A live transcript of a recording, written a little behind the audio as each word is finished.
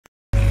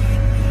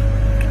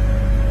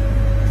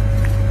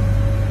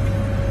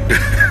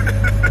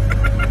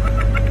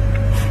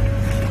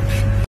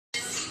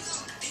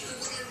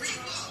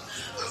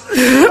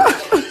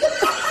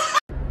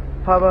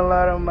Poppin' a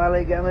lot of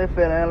Molly got me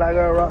feeling like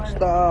a rock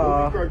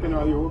star. Poppin'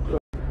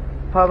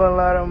 a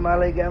lot of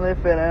Molly got me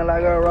feeling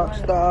like a rock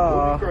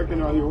star.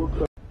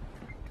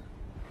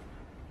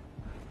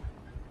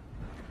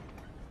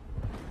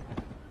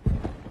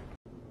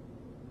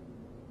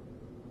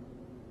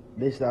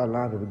 Bitch, stop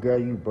lying to the girl,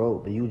 you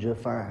broke, but you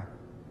just fine.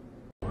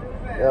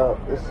 Yo,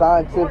 it's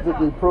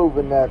scientifically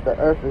proven that the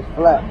earth is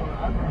flat.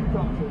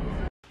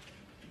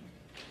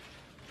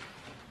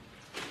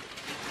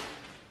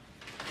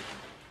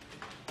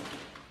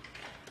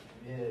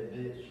 Yeah,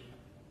 bitch.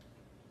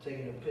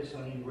 Taking a piss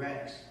on these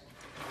rats.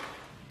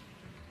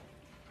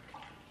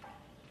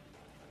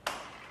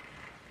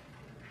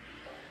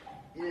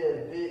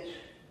 Yeah, bitch.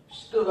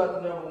 Still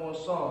got the #1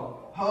 song.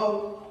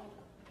 Ho.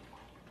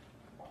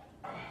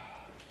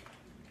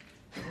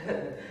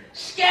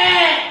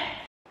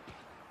 Scat!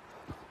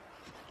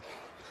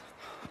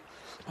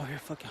 Oh, you're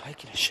fucking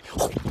hiking and shit.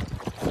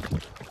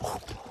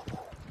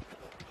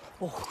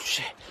 Oh,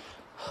 shit.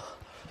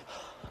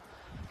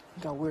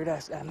 Got weird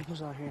ass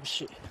animals out here and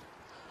shit.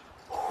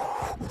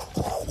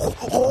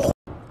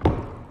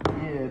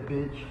 Yeah,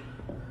 bitch.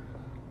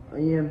 I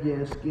am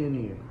getting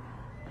skinnier.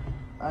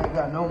 I ain't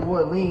got no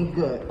more lean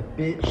gut,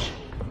 bitch.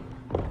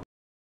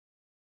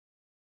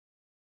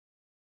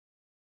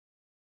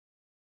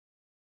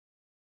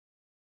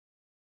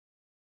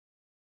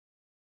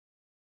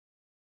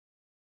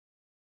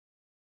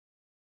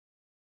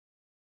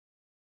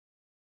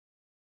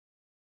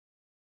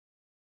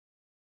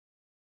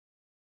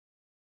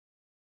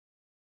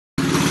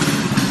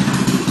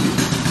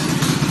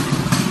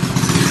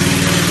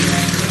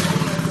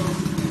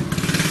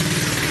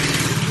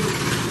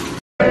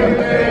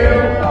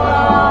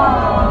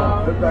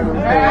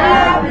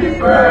 Happy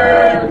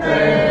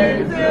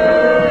birthday to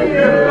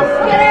you.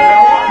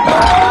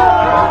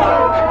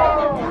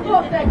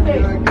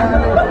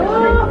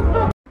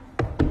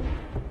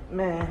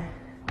 Man,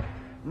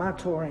 my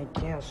tour ain't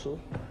canceled.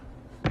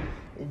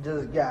 It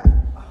just got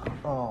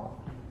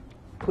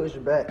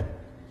pushed back.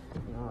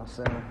 You know what I'm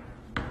saying?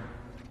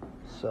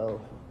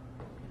 So,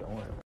 don't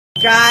worry.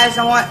 Guys,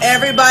 I want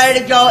everybody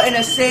to go in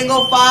a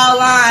single file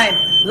line.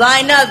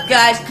 Line up,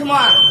 guys. Come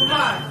on, come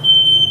on.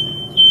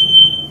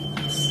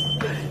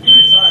 You're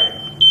retarded.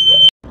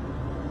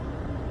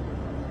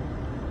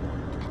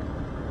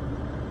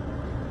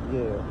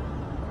 Yeah,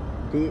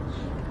 bitch.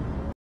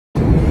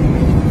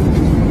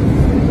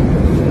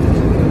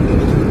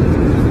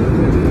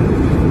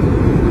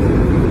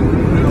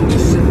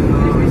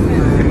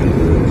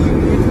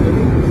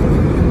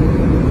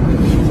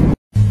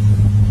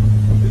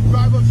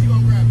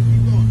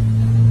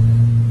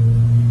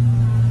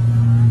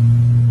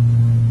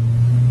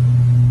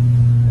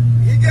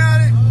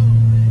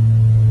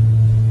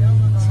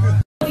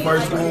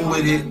 First one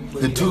with it,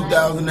 the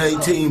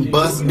 2018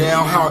 bust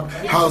down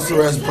house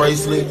arrest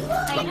bracelet.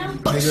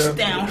 Bust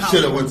down house.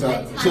 Shoulda went to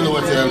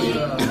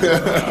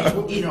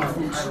Eat our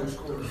food.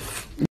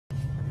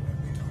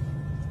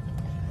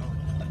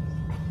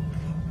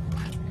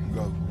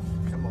 Go.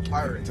 I'm a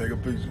pirate. Take a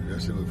picture.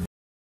 That shit look.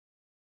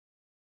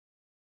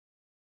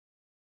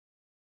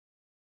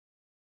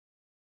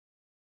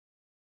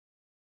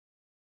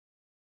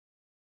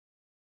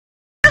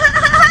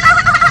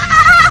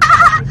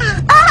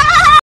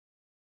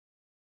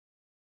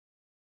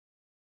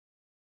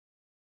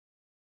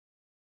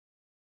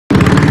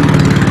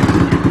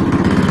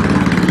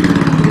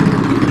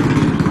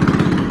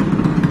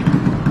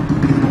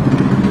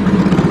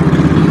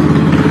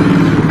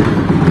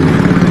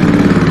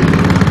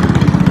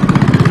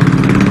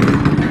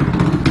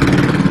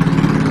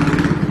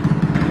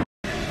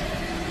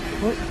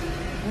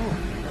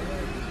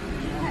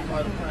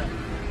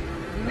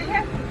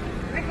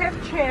 We have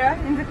chair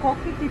in the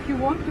cockpit. If you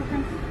want, you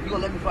can. You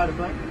gonna let me fly the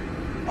plane?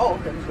 Oh,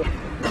 okay.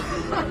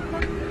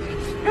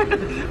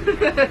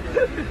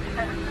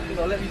 You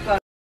gonna let me fly?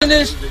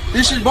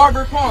 This is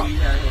Barber Pump.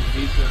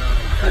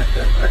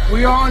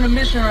 We are on a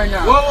mission right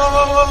now.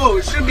 Whoa.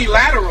 It should be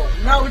lateral.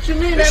 No, what you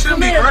mean? It should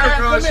be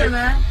vertical. Come here,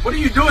 man. What are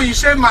you doing? You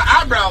shaved my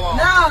eyebrow off.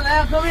 No,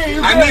 man, come here.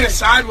 You I good. need a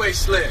sideways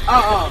slit.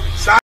 I'm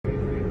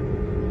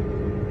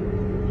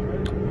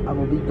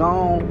gonna be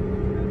gone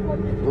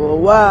for a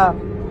while,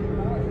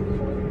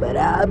 but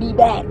I'll be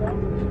back.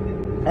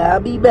 I'll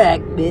be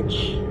back,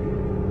 bitch.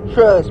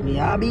 Trust me,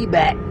 I'll be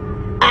back.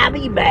 I'll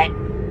be back.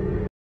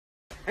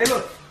 Hey,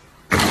 look.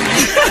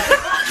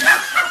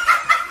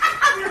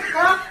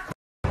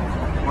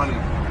 Money.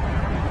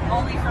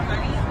 Only for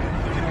money.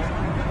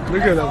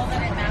 Look at All them.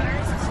 that it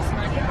matters is just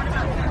money. What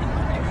about that?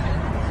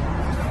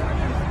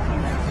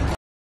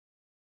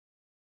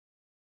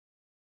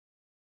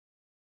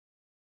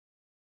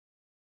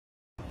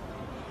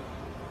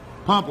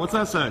 Pump, what's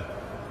that say?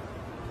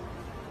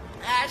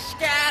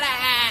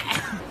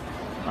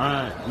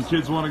 Alright, you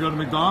kids want to go to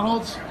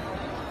McDonald's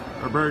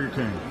or Burger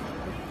King?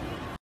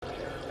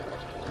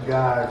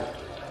 Guys,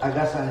 I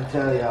got something to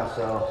tell y'all.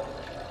 So,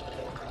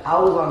 I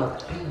was on the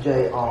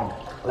PJ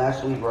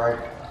last week, right?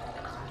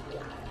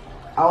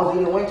 I was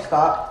eating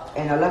Wingstop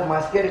and I left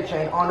my skater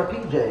chain on the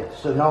PJ,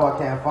 so now I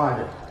can't find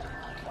it.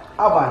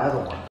 I'll buy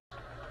another one.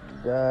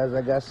 Guys,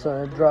 I got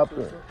something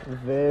dropping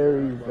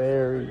very,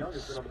 very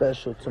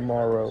special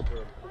tomorrow.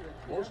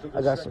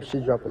 I got some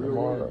shit dropping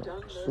tomorrow.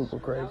 Super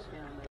crazy.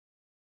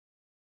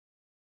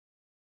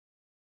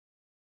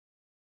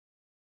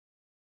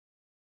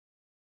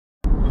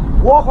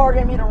 Walk hard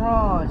gave me the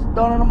runs.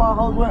 Don't know my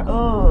hoes wear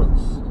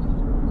Uggs.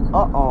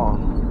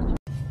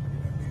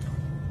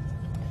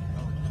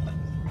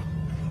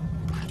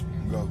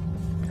 Go.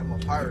 I'm a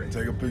pirate.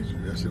 Take a picture.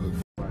 That shit look.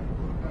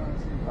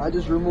 I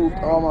just removed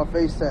all my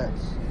face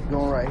tats.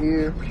 Going right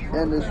here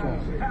and this one.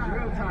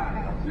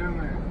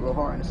 A little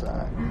hard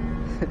inside.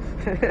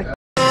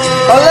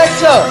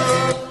 Alexa,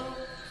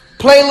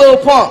 play Lil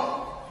Pump.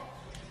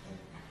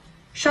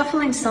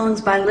 Shuffling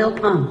songs by Lil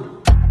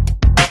Pump.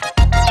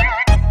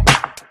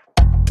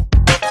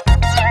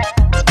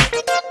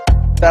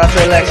 Shout out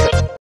to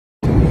Alexa.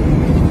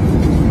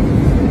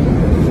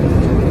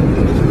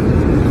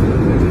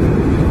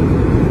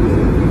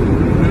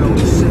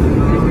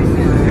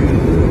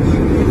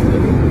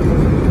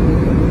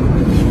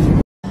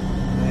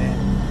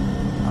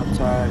 I'm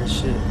tired of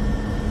shit.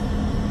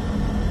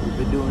 We've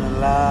been doing a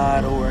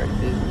lot of work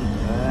this week.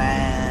 A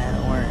lot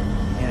of work.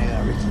 And I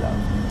gotta reach it out.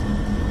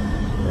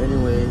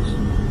 Anyways,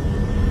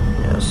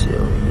 yeah, see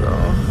how we go.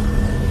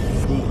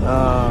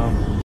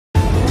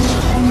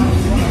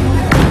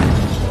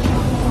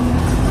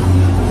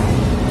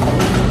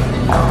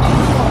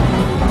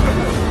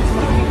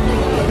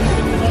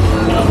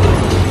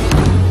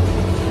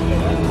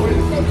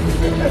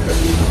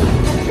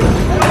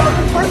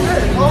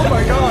 Oh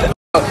my god.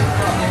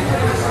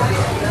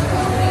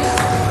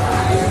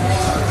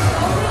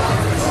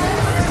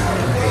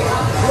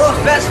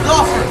 World's best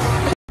golfer.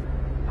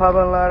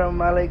 Popping a lot of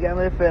Molly got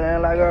me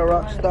feeling like a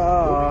rock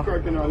star.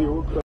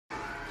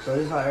 So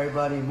this is how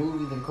everybody in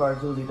movies and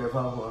cartoons eat their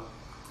popcorn.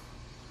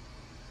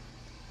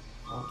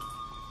 Oh.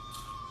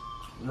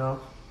 No.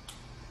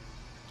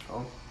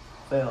 Oh.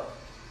 Fail.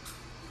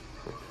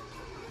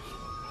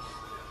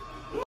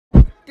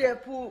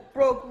 Deadpool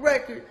broke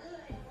record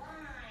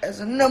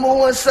as a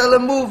 #1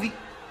 selling movie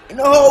in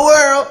the whole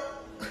world,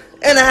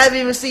 and I haven't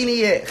even seen it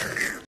yet.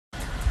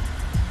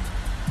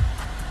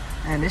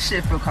 Man, this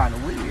shit feel kind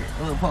of weird.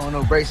 I'm gonna put on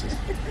no braces.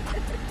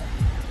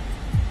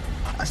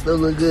 I still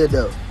look good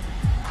though.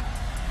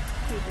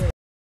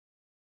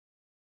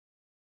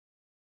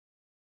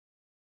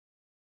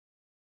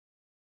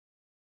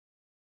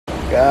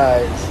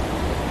 Guys,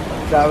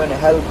 I'm driving a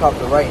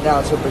helicopter right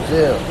now to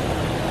Brazil.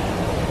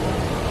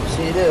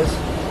 See this?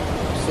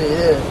 See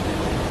this?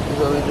 This is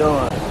what we're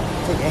doing.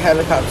 Taking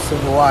helicopters to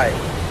Hawaii.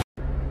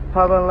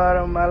 Popping a lot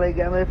of Molly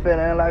got me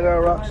feeling like a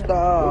rock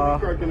star.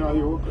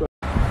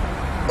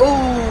 Ooh,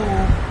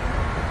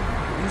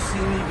 you see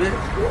me,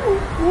 bitch?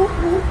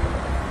 Ooh.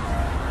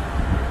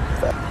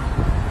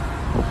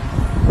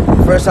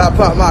 First I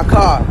popped my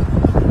car,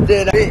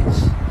 then I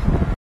bitch.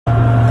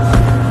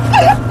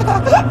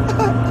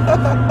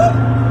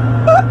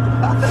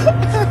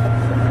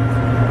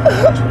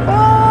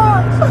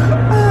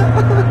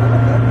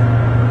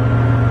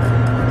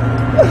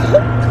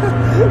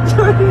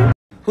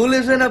 Who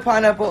lives in a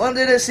pineapple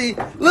under the sea?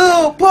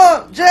 Lil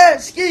Pump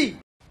jet ski.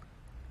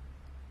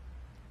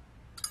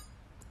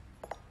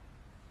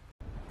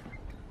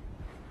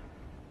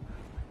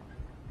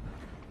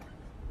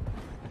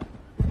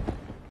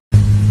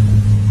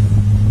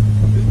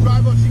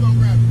 Drive up, she gonna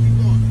grab it. Keep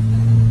going.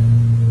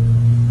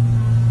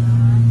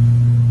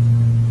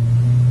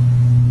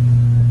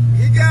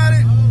 You got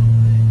it.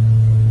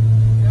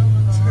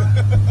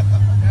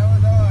 That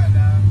was hard,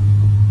 now.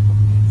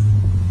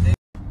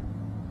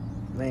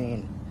 Man,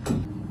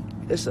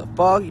 it's a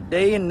foggy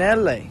day in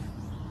LA.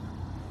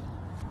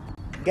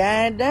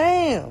 God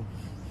damn.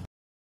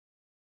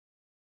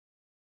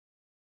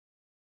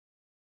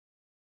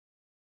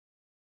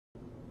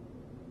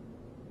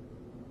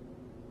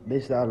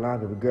 Bitch, stop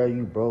lying to the girl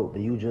you broke,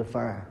 but you just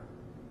fine.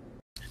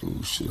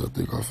 Oh shit, I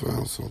think I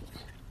found something.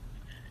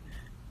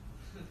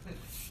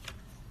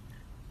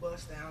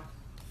 Bust down.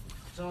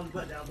 Someone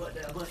butt down, butt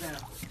down, butt down.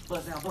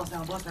 Bust down, bust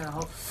down, bust down, ho.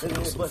 Look at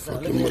this, bust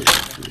down, look at this.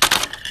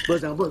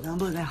 Bust down, bust down,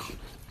 bust down.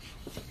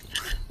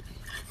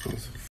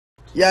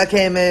 Y'all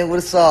came in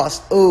with a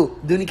sauce. Ooh,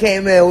 Dooney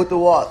came in with the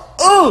walk.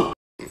 Ooh!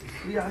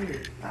 We out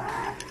here.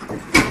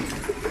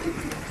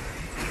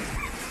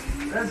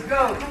 Let's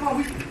go. Come on,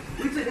 we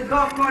took the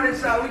golf cart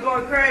inside. We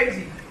going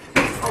crazy.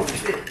 Oh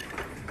shit.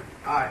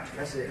 Alright,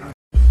 that's it.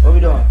 What we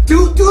doing?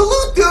 Do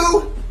do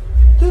do.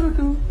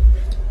 Doo-doo-doo.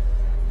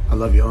 I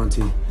love your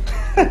auntie.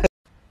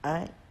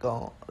 I ain't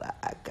gon' lie,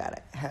 I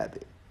gotta have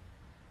it.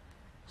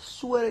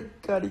 Swear to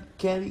God, it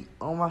can't be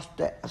on my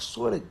stack. I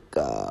swear to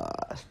God,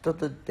 I start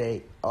the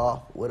day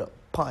off with a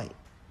pint.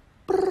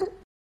 Brr.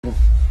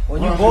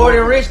 When you bored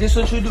and rich, this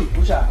what you do.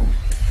 What's up?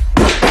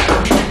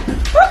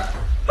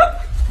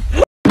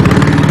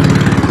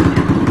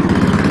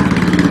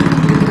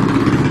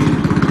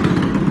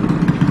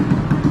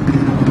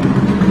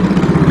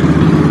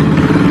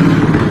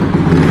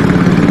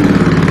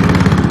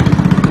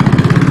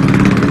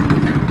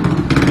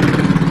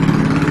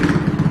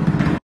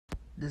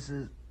 This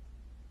is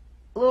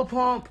Lil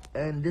Pump,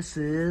 and this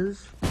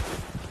is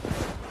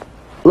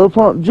Lil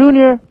Pump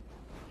Jr.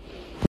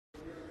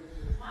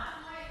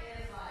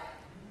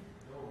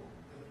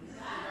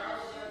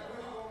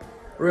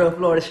 Real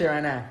Florida shit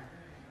right now.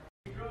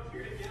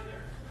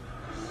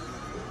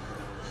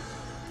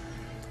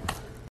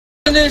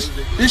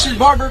 This is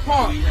Barber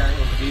Pump.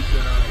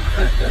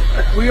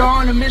 We are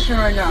on a mission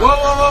right now.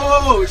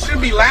 Whoa. It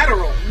should be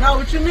lateral. No,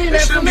 what you mean? It Man,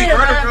 should come be here,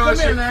 man. vertical. Come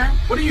here, man.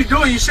 What are you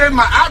doing? You shaved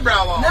my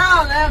eyebrow off.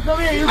 No, man, come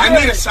here. You I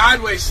good. need a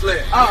sideways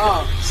slit.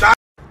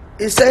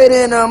 It's 8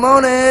 in the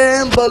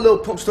morning, but Lil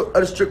Pump still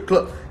at a strip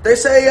club. They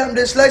say I'm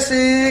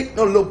dyslexic.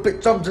 No, little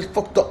bitch, I'm just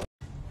fucked up.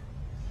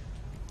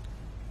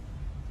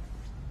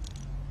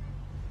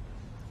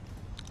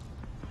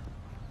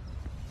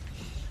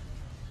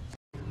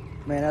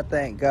 Man, I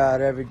thank God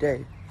every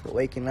day for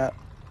waking up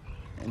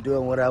and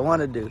doing what I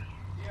want to do,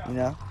 you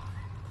know?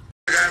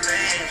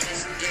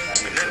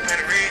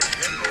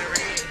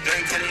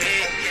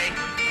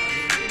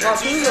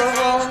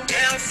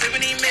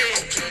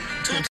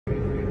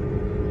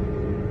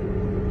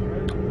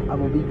 I'm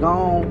gonna be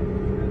gone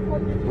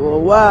for a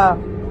while,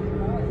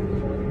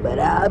 but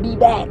I'll be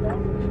back.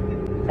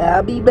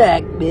 I'll be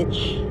back,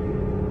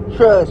 bitch.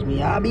 Trust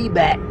me, I'll be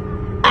back.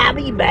 I'll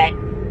be back.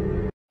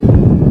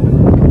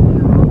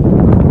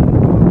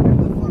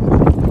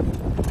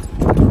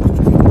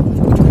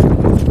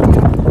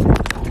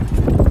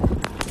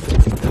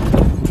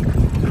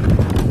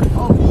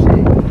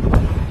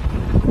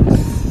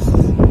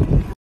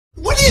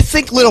 What do you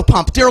think, Lil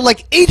Pump? There are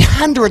like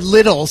 800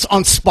 littles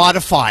on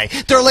Spotify.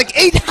 There are like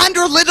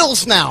 800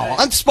 littles now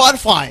on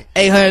Spotify.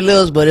 800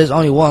 littles, but there's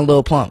only one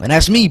Lil Pump, and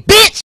that's me,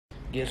 bitch!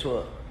 Guess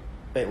what?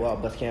 Fake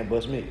wild bus can't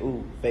bust me.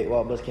 Ooh, fake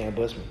wild bus can't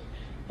bust me.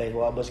 Fake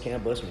wild bus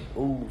can't bust me.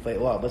 Ooh, fake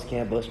wild bus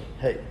can't bust me.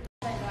 Hey.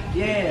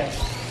 Yeah,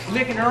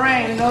 licking the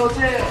rain in the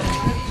hotel.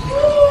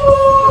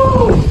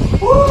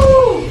 Woo!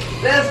 Woo!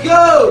 Let's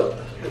go!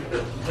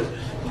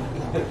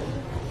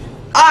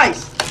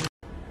 Ice!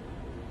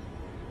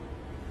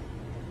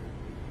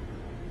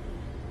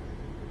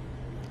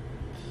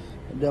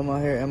 I done my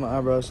hair and my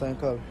eyebrows same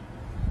color.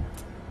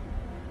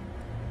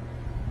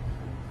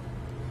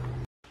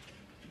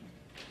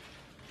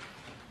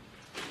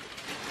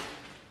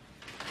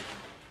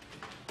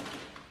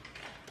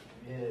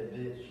 Yeah,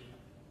 bitch.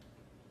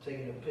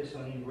 Taking a piss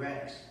on these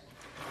racks.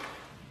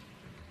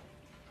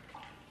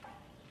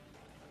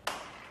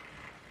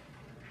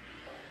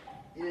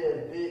 Yeah,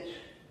 bitch.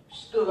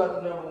 Still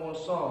got the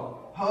 #1 song.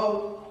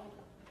 Ho.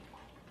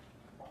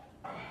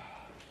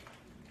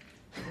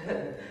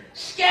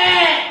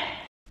 Scat!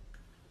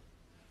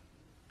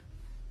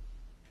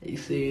 You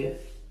see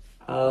it?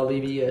 All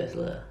BBS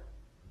love.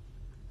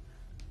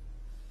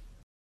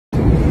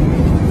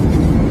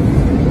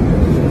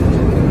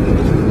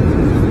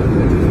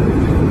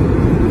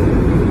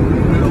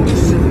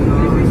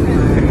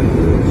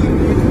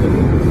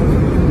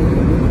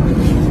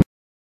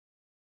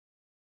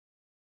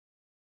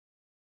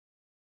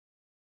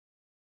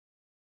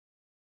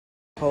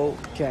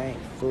 Cocaine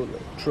full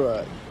of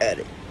drug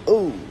addict.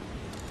 Ooh.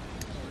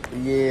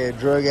 Yeah,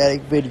 drug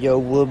addict video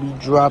will be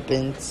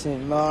dropping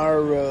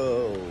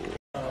tomorrow.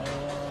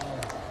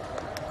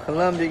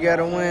 Columbia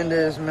gotta win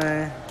this,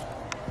 man.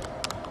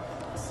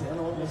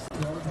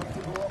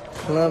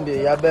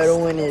 Columbia, y'all better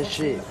win this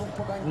shit.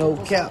 No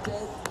cap.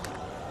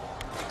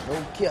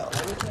 No cap.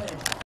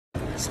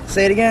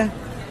 Say it again.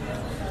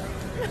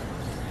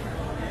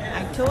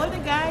 I told the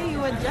guy you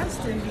were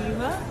Justin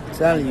Bieber. I'm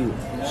telling you,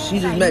 she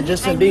just I met knew-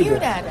 Justin I Bieber. knew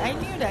that. I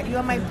knew that. You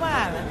are my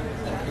pal.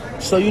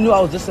 So you knew I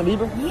was Justin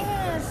Bieber? Yes.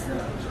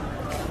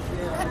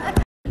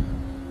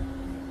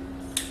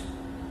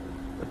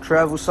 A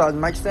travel size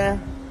mic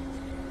stand?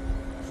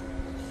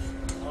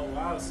 Oh,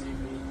 wow,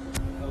 CB.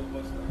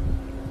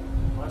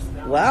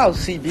 Wow,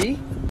 CB.